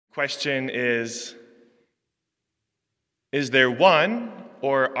Question is there one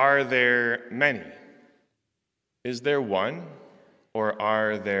or are there many? Is there one or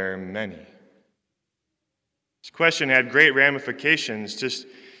are there many? This question had great ramifications, just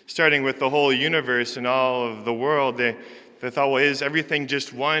starting with the whole universe and all of the world. They thought, well, is everything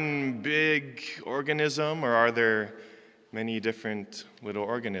just one big organism, or are there many different little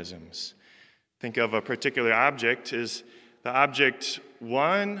organisms? Think of a particular object. Is the object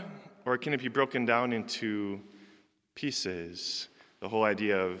one, or can it be broken down into pieces? The whole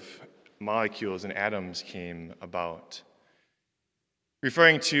idea of molecules and atoms came about.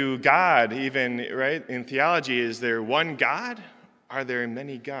 Referring to God, even, right, in theology, is there one God? Are there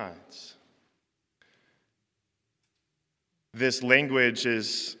many gods? This language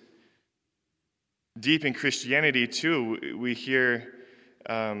is deep in Christianity, too. We hear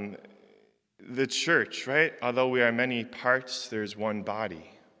the church, right? Although we are many parts, there's one body,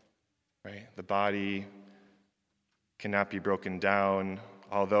 right? The body cannot be broken down,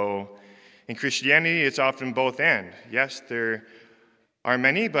 although in Christianity it's often both and. Yes, there are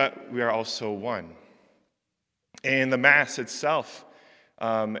many, but we are also one. And the Mass itself,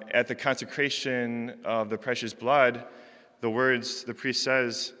 at the consecration of the precious blood, the words the priest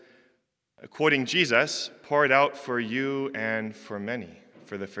says, quoting Jesus, poured out for you and for many,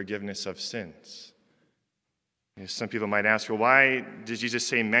 for the forgiveness of sins. Some people might ask, well, why did Jesus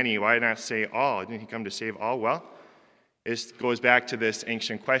say many? Why not say all? Didn't he come to save all? Well, it goes back to this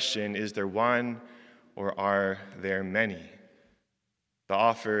ancient question, is there one or are there many? The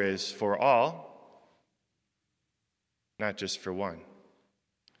offer is for all, not just for one.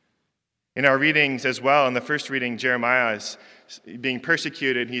 In our readings as well, in the first reading, Jeremiah is being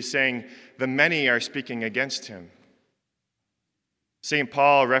persecuted. He's saying the many are speaking against him. St.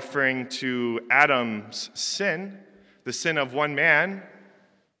 Paul, referring to Adam's sin, the sin of one man,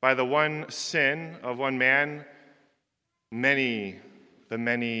 by the one sin of one man, the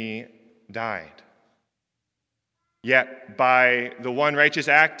many died. Yet by the one righteous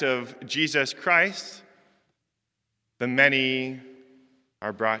act of Jesus Christ, the many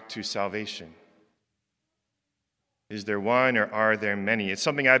are brought to salvation. Is there one or are there many? It's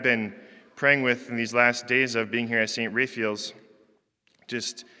something I've been praying with in these last days of being here at St. Raphael's,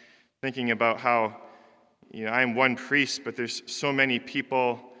 just thinking about how, I'm one priest, but there's so many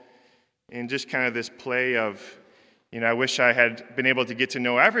people, and just kind of this play of, I wish I had been able to get to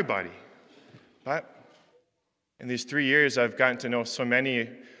know everybody. But in these 3 years, I've gotten to know so many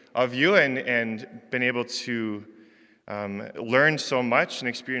of you and been able to learn so much and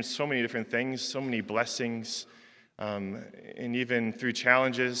experience so many different things, so many blessings. And even through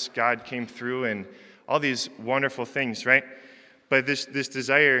challenges, God came through and all these wonderful things, right? But this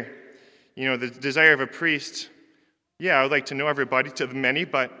desire, the desire of a priest, I would like to know everybody, to the many,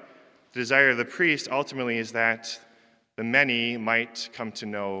 but the desire of the priest ultimately is that the many might come to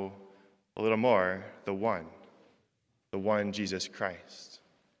know a little more the one Jesus Christ.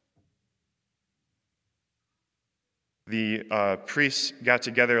 The priests got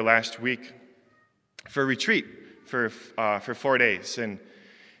together last week for a retreat for 4 days, and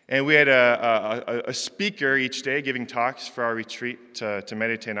we had a speaker each day giving talks for our retreat to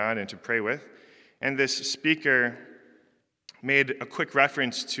meditate on and to pray with. And this speaker made a quick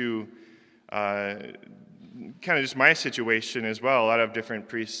reference to kind of just my situation as well. A lot of different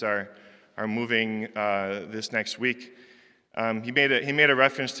priests are moving this next week. He made a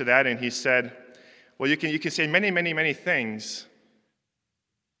reference to that, and he said, well, you can say many, many, many things,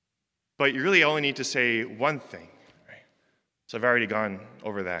 but you really only need to say one thing. Right? So I've already gone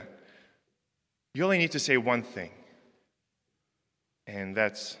over that. You only need to say one thing, and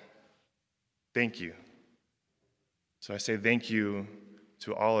that's thank you. So I say thank you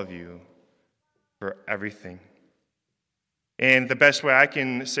to all of you for everything. And the best way I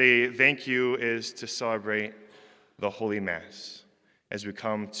can say thank you is to celebrate the Holy Mass. As we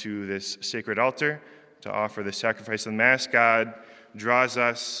come to this sacred altar to offer the sacrifice of the Mass, God draws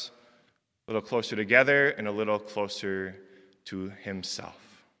us a little closer together and a little closer to Himself.